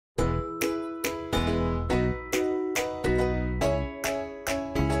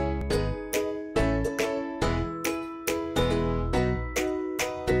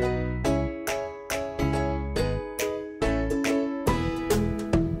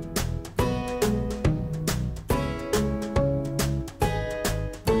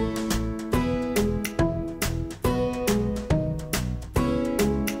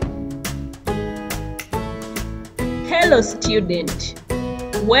Hello student,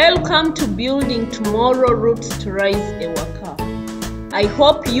 welcome to Building Tomorrow Roots to Rise Ewaka. I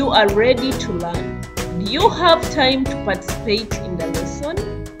hope you are ready to learn. Do you have time to participate in the lesson?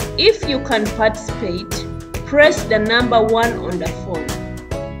 If you can participate, press the number 1 on the phone.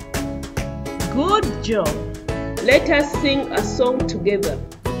 Good job! Let us sing a song together.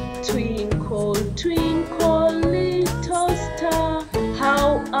 Twinkle, twinkle, little star,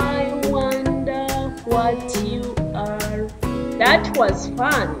 how I wonder what you are. That was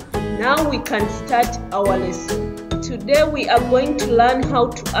fun. Now we can start our lesson. Today we are going to learn how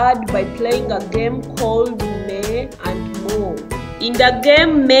to add by playing a game called Me and More. In the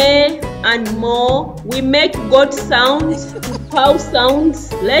game Me and More, we make God sounds to cow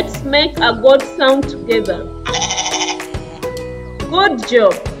sounds. Let's make a God sound together. Good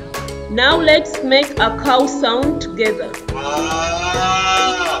job. Now let's make a cow sound together.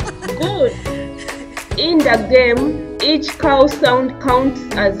 Good. In the game, each cow sound counts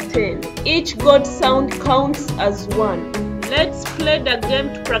as 10. Each God sound counts as 1. Let's play the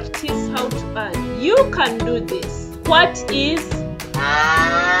game to practice how to add. You can do this. What is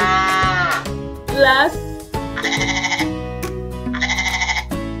plus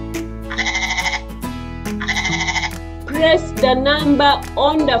press the number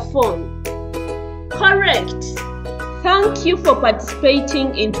on the phone. Correct. Thank you for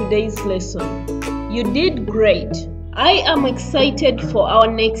participating in today's lesson. You did great. I am excited for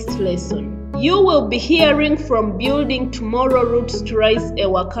our next lesson. You will be hearing from Building Tomorrow Roots to Rise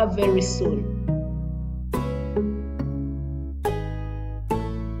Ewaka very soon.